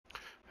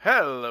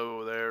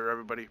Hello there,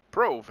 everybody.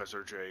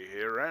 Professor J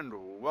here, and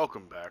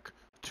welcome back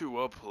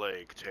to A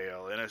Plague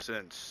Tale: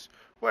 Innocence,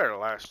 where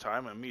last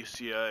time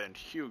Amicia and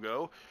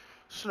Hugo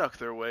snuck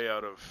their way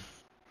out of...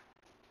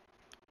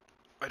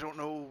 I don't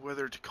know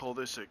whether to call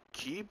this a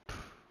keep,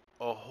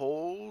 a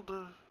hold...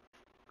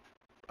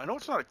 I know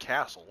it's not a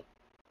castle.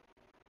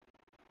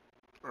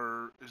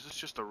 Or is this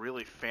just a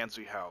really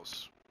fancy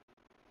house?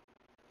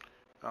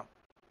 Oh,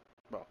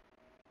 well.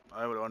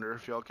 I would wonder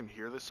if y'all can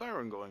hear the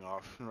siren going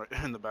off right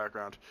in the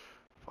background.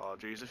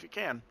 Apologies if you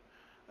can.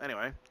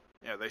 Anyway,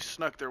 yeah, they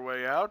snuck their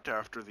way out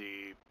after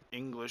the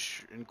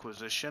English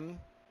Inquisition,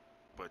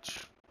 which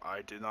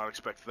I did not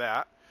expect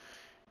that,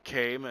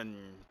 came and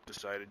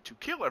decided to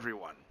kill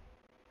everyone.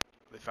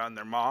 They found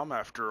their mom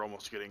after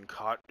almost getting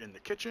caught in the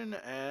kitchen,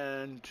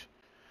 and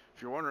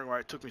if you're wondering why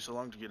it took me so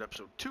long to get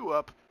episode 2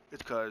 up,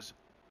 it's because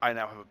I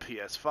now have a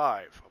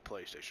PS5, a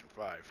PlayStation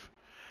 5.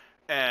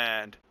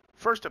 And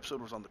first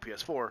episode was on the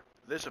PS4,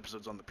 this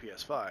episode's on the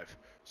PS5.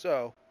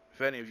 So,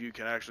 if any of you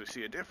can actually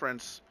see a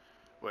difference,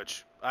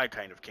 which I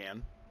kind of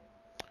can,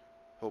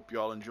 hope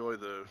y'all enjoy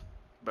the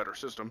better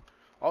system.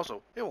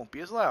 Also, it won't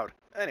be as loud.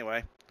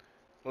 Anyway,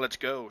 let's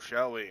go,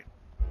 shall we?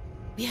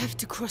 We have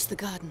to cross the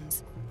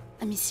gardens.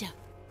 Amicia,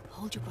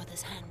 hold your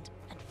brother's hand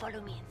and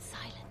follow me in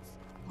silence.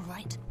 All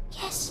right?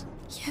 Yes.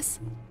 Yes.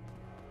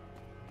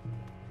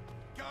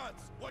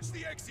 Guards, watch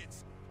the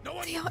exits. No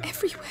one. They are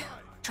everywhere.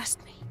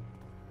 Trust me.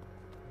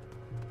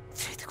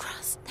 Through the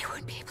grass, they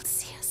won't be able to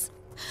see us.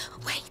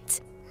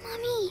 Wait.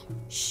 Mommy.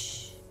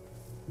 Shh.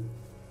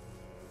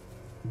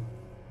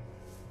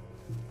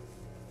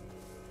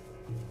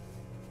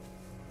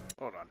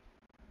 Hold on.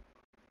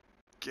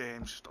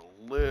 Game's just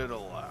a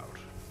little loud.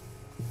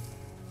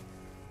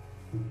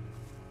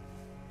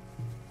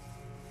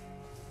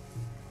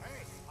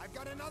 Hey, I've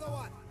got another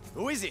one.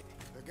 Who is it?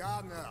 The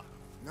gardener.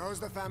 Knows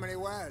the family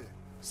well.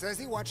 Says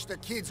he watched the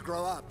kids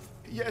grow up.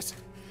 Yes,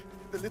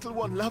 the little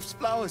one loves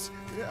flowers.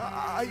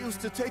 I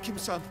used to take him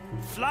some.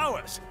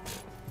 Flowers.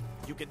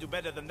 You can do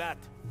better than that.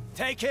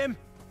 Take him.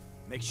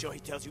 Make sure he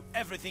tells you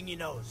everything he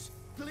knows.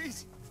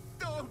 Please,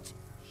 don't!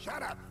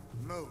 Shut up.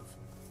 Move.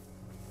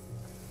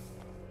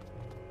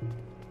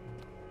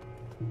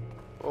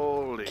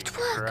 Holy It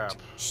worked. crap.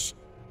 Shh.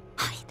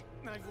 Hide.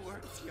 I've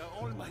worked here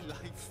all my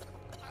life.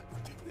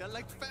 They're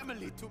like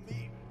family to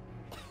me.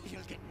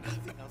 You'll get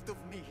nothing out of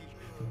me.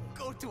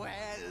 Go to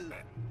hell.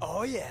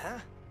 Oh yeah?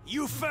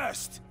 You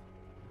first.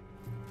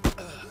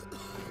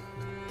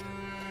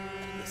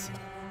 Listen,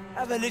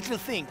 have a little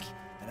think,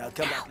 and I'll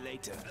come back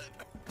later.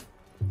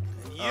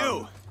 And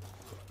you,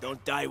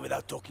 don't die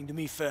without talking to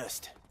me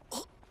first.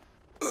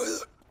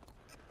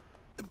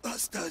 The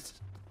bastards.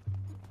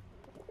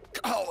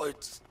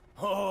 Cowards.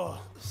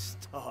 Oh,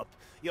 stop.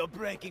 You're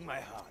breaking my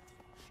heart.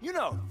 You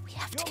know, We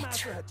have to your get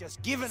master through. had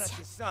just given us Amicia,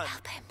 his son.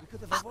 help him. We could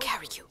have I'll avoided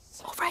carry all you.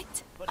 this. All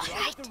right? But All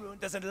Robert right. the Rune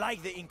doesn't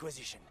like the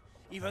Inquisition,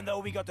 even though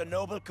we got a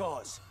noble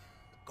cause.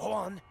 Go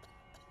on,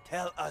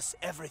 tell us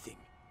everything.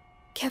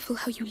 Careful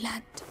how you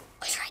land.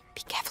 All right.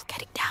 Be careful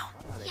getting down.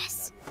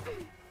 Yes.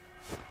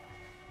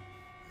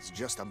 It's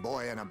just a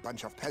boy and a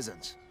bunch of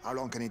peasants. How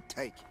long can it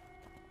take?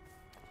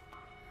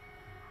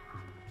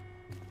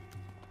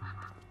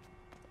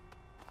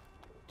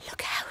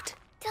 Look out.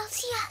 They'll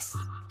see us.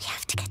 We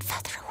have to get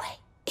further away.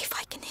 If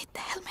I can hit the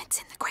helmets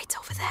in the crates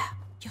over there,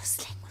 your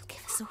sling will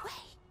give us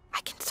away.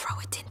 I can throw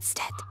it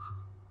instead.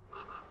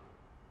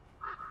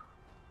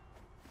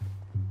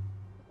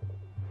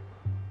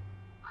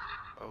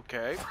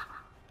 Okay.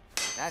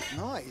 That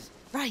noise.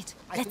 Right.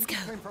 I Let's think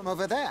go. it came from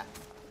over there.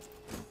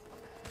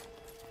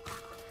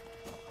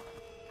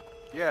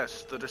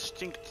 Yes, the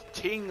distinct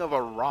ting of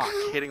a rock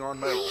hitting on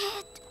metal.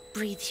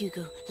 Breathe,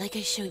 Hugo, like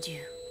I showed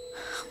you.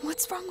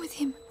 What's wrong with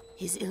him?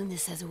 His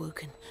illness has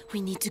awoken.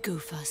 We need to go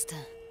faster.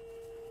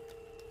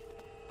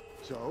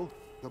 So,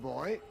 the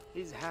boy?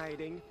 He's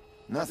hiding.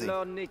 Nothing.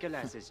 Lord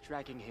Nicholas is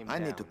tracking him I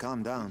down. need to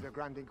calm down. The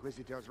Grand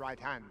Inquisitor's right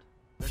hand.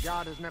 The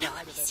guard has never No,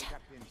 had a better Amicia.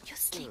 captain. Your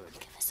sling will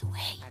give us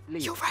away. At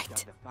least You're he's right. got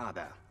the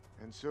father.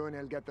 And soon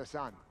he'll get the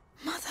son.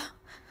 Mother.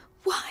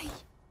 Why?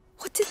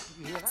 What did...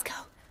 Let's go.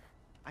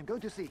 I'm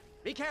going to see.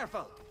 Be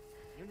careful.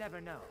 You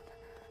never know.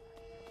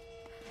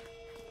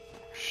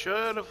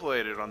 Should have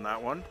waited on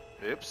that one.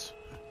 Oops.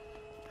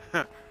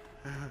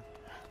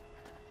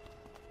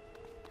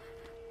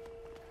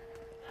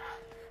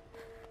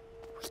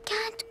 We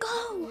can't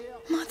go.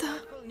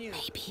 Mother.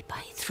 Maybe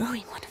by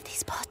throwing one of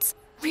these pots,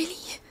 Really?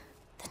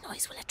 the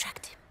noise will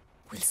attract him.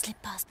 We'll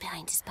slip past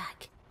behind his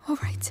back. All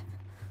right.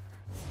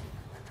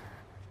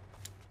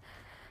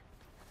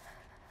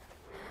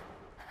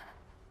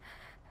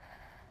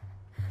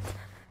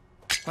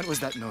 What was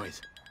that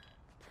noise?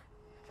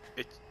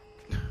 It,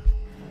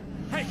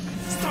 Hey,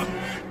 stop!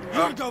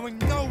 You're going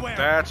nowhere!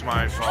 that's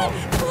my fault.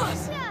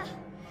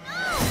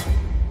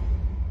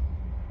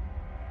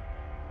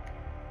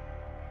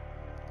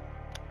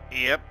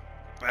 Yep,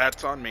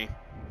 that's on me.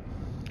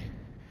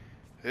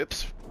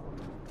 Oops.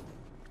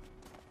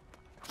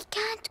 We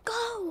can't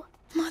go.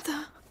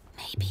 Mother.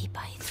 Maybe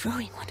by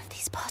throwing one of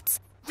these pots,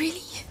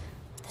 Really?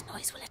 the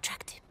noise will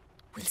attract him.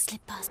 We'll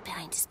slip past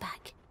behind his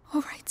back.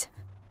 All right.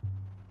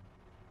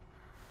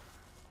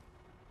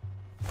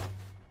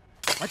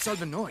 What's all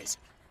the noise?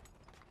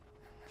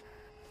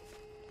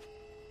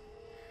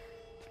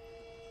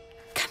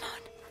 Come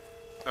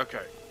on.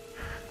 Okay.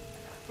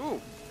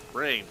 Ooh,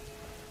 rain.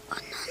 Oh,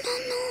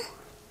 no.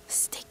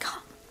 Stay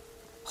calm.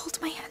 Hold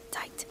my hand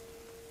tight.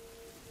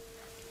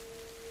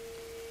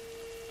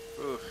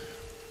 Ooh.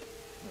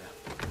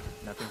 Yeah,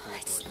 nothing to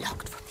It's report.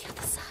 locked from the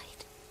other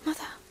side.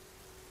 Mother,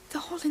 the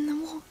hole in the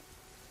wall.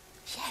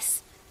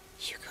 Yes,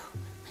 Hugo,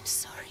 I'm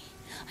sorry.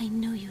 I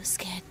know you're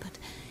scared, but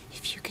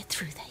if you get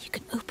through there, you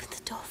can open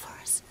the door for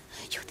us.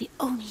 You're the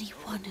only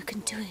one who can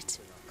do it.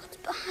 What's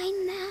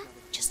behind there?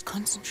 Just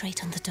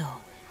concentrate on the door.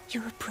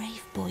 You're a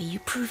brave boy. You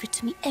prove it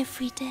to me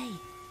every day.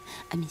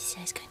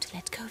 Amicia is going to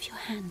let go of your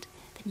hand.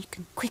 Then you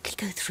can quickly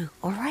go through,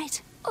 all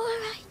right? All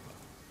right.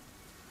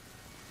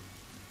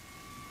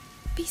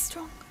 Be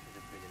strong.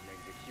 Could have been an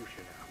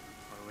executioner.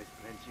 Always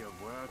plenty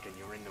of work and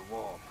you're in the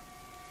warm.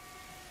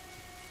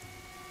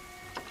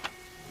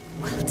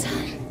 Well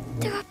done.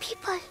 There are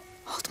people.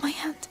 Hold my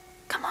hand.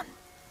 Come on.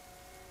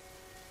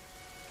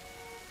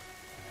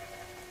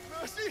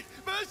 Mercy!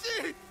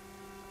 Mercy!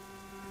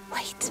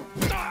 Wait.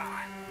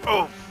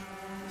 Oh,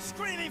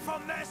 Screaming for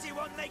mercy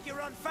won't make you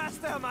run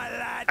faster, my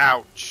lad!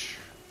 ouch.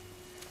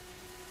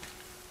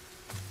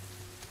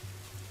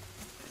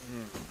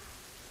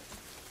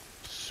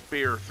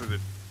 Spear through the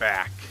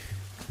back.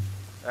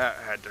 That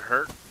had to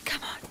hurt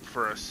Come on.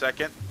 for a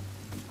second.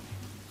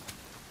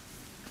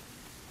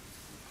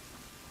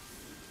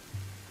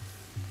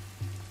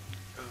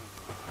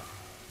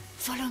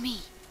 Follow me.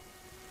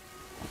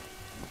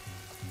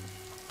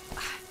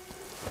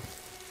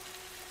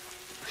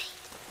 Wait,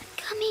 I'm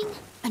coming.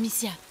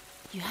 Amicia,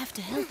 you have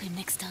to help him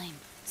next time.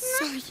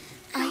 Sorry.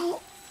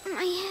 Ow,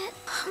 my head.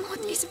 What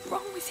is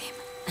wrong with him?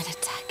 An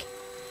attack.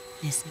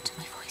 Listen to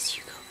my voice,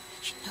 Hugo.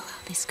 You know how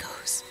this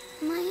goes.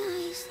 My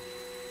eyes.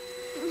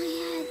 My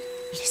head.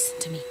 Listen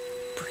to me.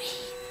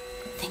 Breathe.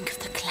 Think of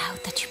the cloud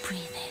that you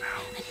breathe in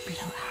and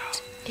blow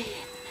out. In,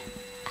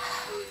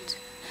 out.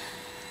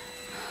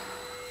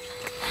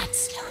 Like that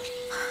slowly.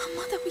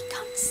 Mother, we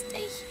can't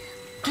stay.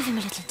 Give him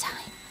a little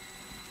time.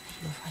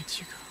 Are you alright,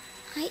 Hugo?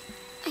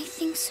 I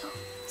think so.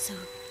 So,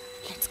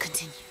 let's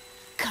continue.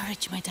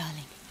 Courage, my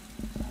darling.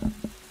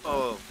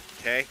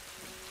 Okay.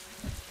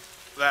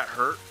 That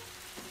hurt.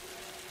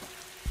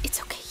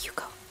 It's okay,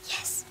 Hugo.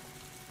 Yes.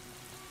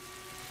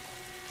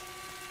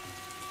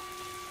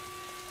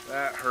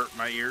 That hurt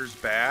my ears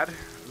bad.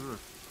 Ugh.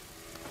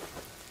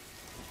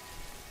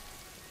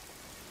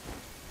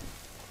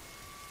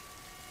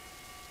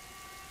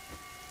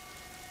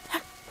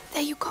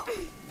 There you go.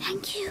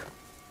 Thank you.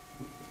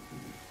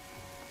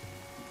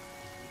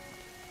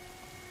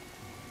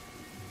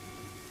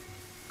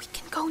 We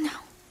can go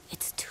now.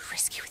 It's too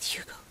risky with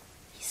Hugo.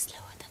 He's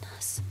slower than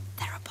us.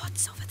 There are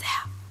bots over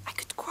there. I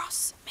could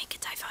cross, make a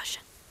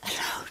diversion.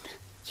 Alone?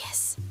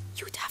 Yes,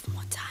 you'd have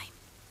more time.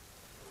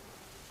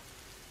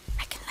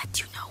 I can let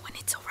you know when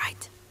it's all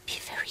right. Be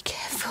very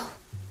careful.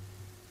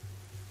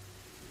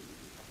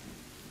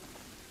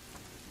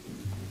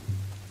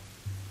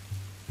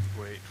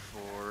 Wait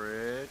for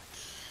it.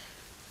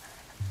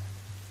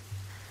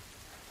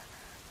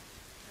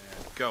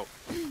 And go.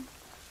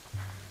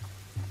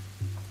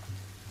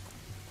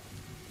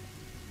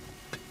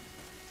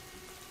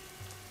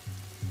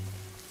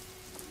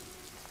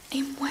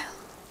 Aim well.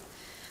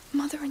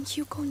 Mother and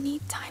Hugo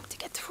need time to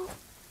get through.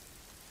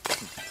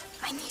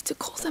 I need to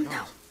call them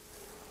now.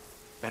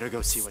 Better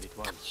go see what it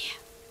was. Come here.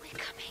 We're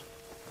coming.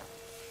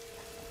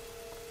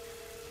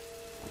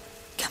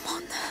 Come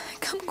on.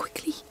 Come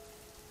quickly.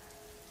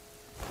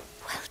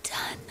 Well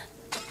done.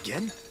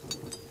 Again?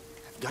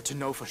 I've got to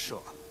know for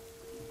sure.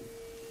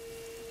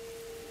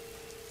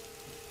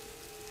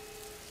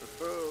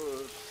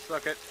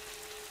 Suck it.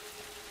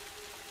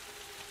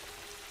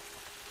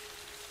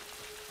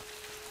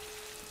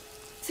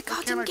 The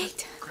can't garden I just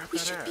gate. grab We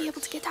that should be axe?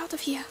 able to get out of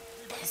here.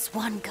 There's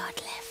one guard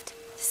left.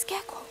 The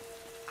scarecrow.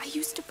 I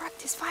used to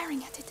practice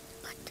firing at it.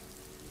 But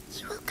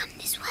he will come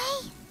this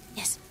way.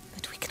 Yes,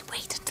 but we can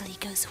wait until he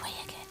goes away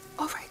again.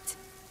 All right.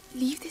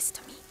 Leave this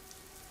to me.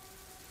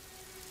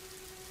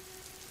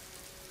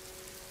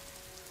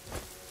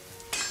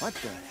 What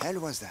the hell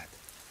was that?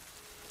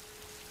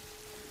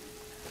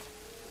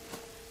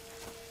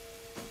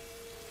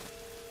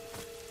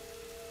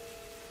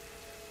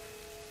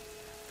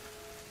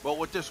 Well,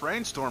 with this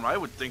rainstorm, I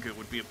would think it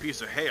would be a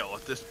piece of hail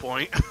at this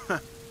point.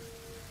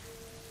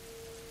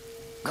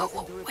 Go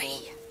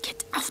away.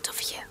 Get out of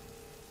here.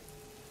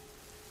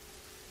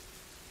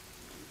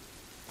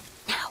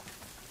 Now.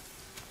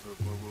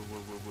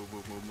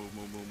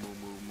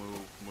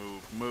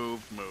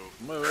 Move.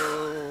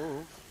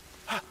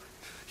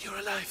 You're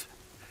alive.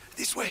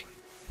 This way.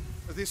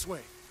 This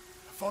way.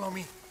 Follow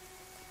me.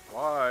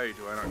 Why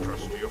do I not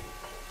trust you?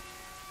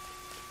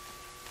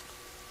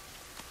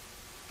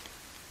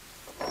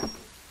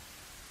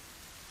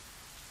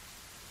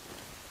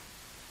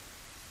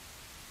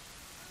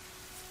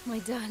 My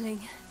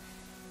darling.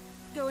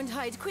 Go and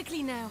hide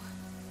quickly now.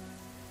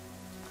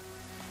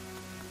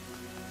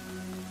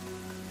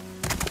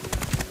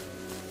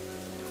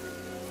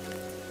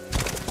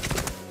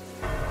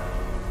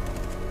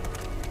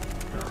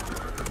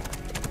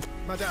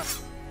 Madame,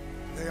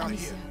 they are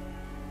Amicia, here.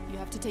 you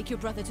have to take your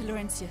brother to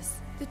Laurentius.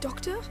 The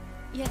doctor?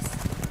 Yes,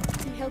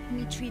 he helped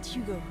me treat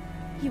Hugo.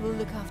 He will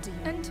look after you.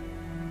 And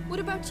what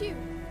about you?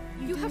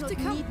 You do have not to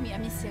come. need me,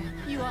 Amicia.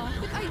 You are.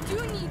 But I do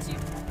need you.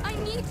 I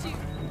need you.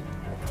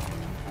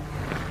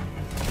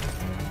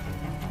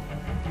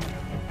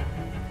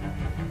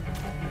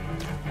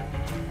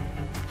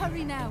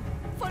 Hurry now.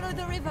 Follow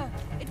the river.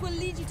 It will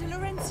lead you to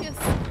Laurentius.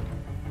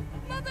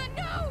 Mother,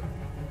 no!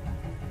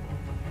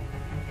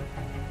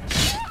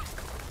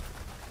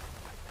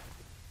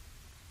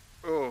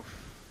 Oh.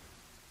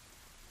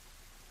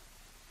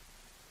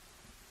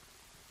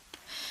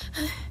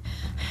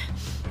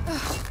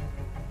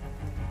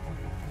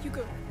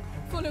 Hugo,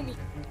 follow me.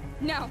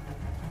 Now.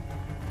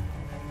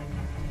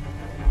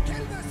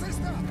 Kill the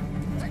sister!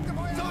 Take the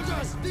boy out!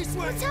 Soldiers, this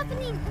way! What's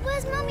happening?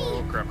 Where's Mommy?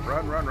 Oh crap.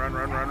 Run, run, run,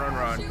 run, run, run,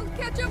 run. She'll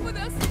catch up with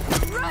us.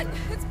 Run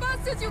as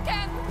fast as you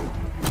can.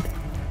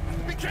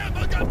 Be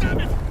careful,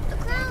 goddammit! The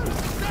ground is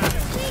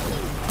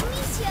shaking.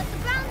 Amicia, the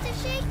ground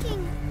is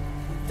shaking.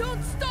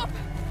 Don't stop.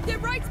 They're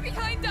right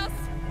behind us.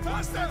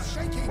 Faster!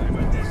 Shaking!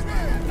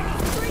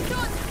 Straight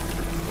on.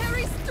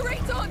 Harry,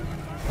 straight on.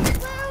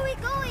 Where are we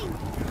going?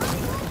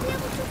 Mommy won't be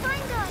able to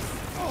find us.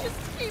 Just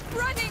keep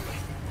running.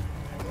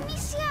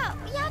 Amicia,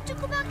 we have to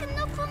go back and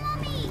look for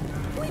Mommy.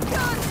 We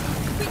can't.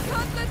 We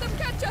can't let them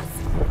catch us.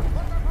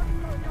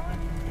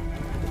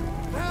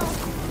 Help!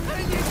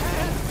 I need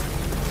help!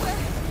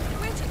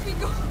 Where should we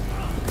go?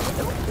 I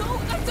don't know.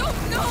 I don't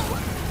know.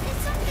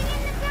 There's something in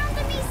the ground,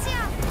 Amicia.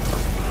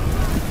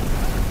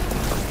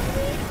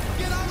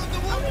 Get out of the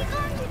Are water! we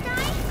going to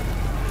die?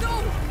 No,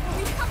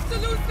 we have to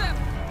lose them.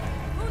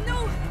 Oh no,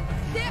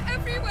 they're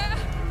everywhere.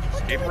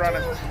 What Keep do we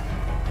running. do?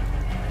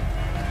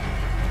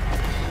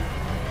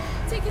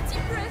 Take a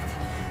deep breath.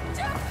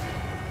 Jump.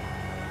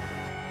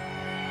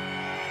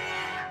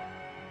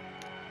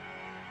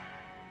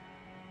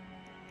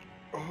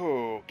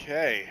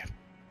 Okay.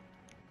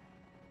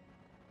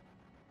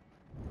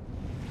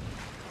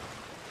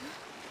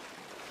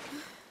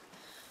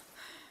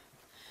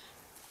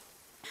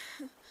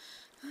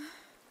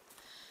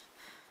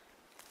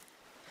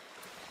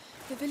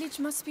 The village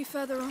must be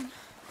further on.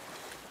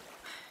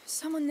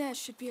 Someone there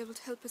should be able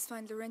to help us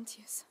find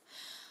Laurentius.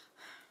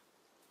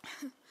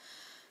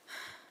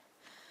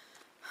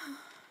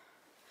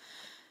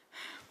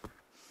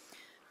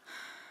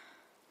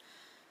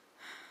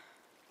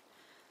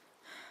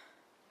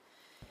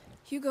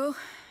 Hugo.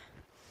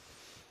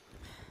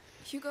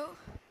 Hugo?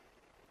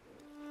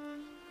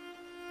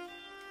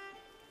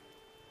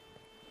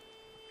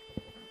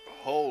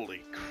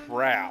 Holy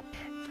crap.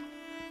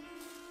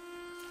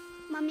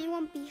 Mommy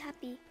won't be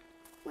happy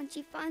when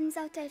she finds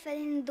out I fell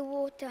in the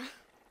water.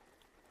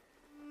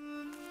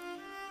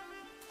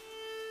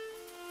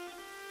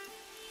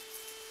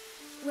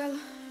 Well,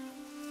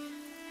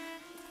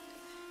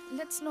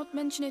 let's not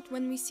mention it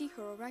when we see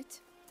her, all right?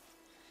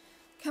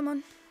 Come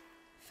on.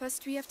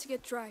 First we have to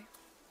get dry.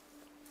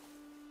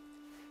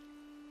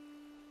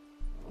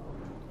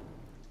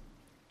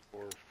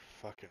 Poor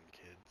fucking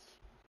kids.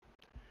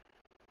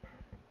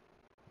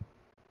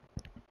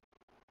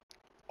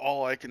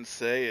 All I can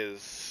say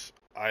is,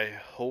 I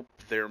hope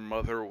their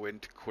mother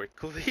went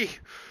quickly.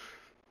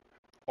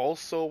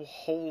 Also,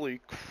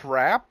 holy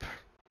crap.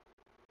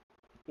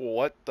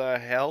 What the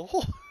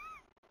hell?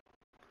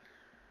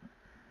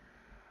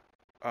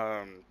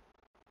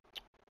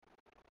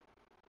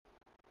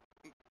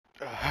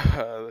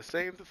 The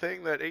same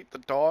thing that ate the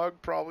dog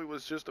probably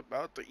was just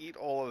about to eat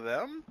all of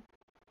them.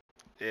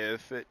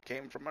 If it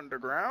came from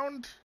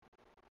underground.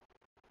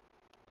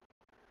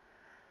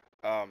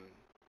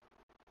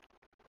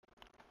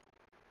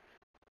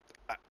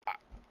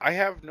 I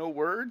have no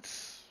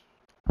words.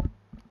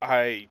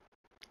 I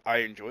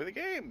enjoy the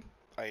game.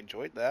 I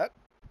enjoyed that.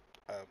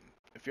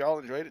 If y'all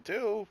enjoyed it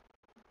too,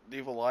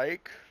 leave a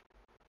like.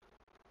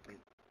 And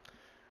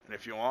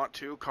if you want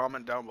to,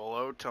 comment down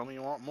below. Tell me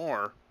you want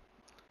more.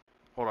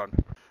 Hold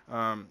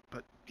on.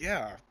 But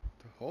yeah,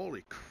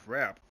 holy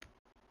crap.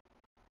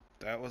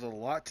 That was a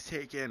lot to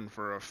take in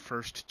for a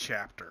first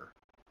chapter.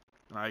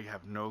 And I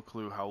have no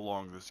clue how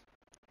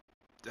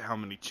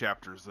many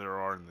chapters there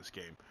are in this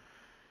game.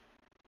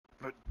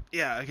 But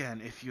yeah, again,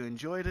 if you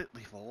enjoyed it,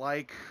 leave a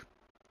like.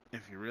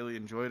 If you really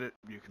enjoyed it,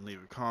 you can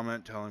leave a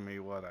comment telling me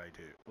what I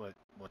do,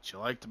 what you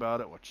liked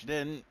about it, what you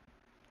didn't.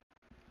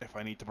 If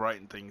I need to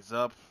brighten things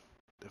up,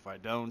 if I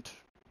don't,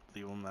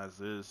 leave them as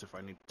is. If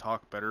I need to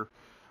talk better,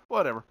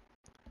 whatever.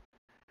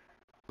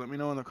 Let me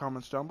know in the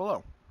comments down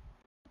below.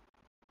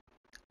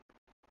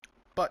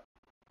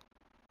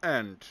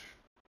 And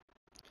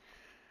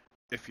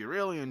if you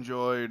really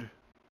enjoyed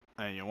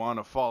and you want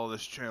to follow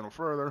this channel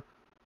further,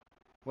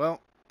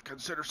 well,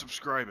 consider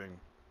subscribing.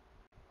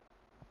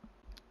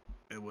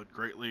 It would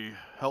greatly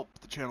help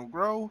the channel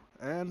grow,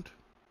 and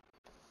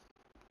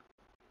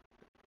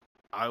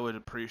I would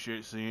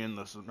appreciate seeing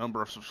the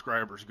number of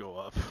subscribers go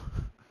up.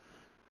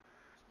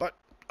 But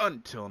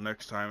until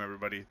next time,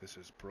 everybody, this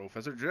is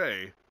Professor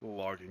J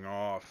logging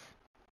off.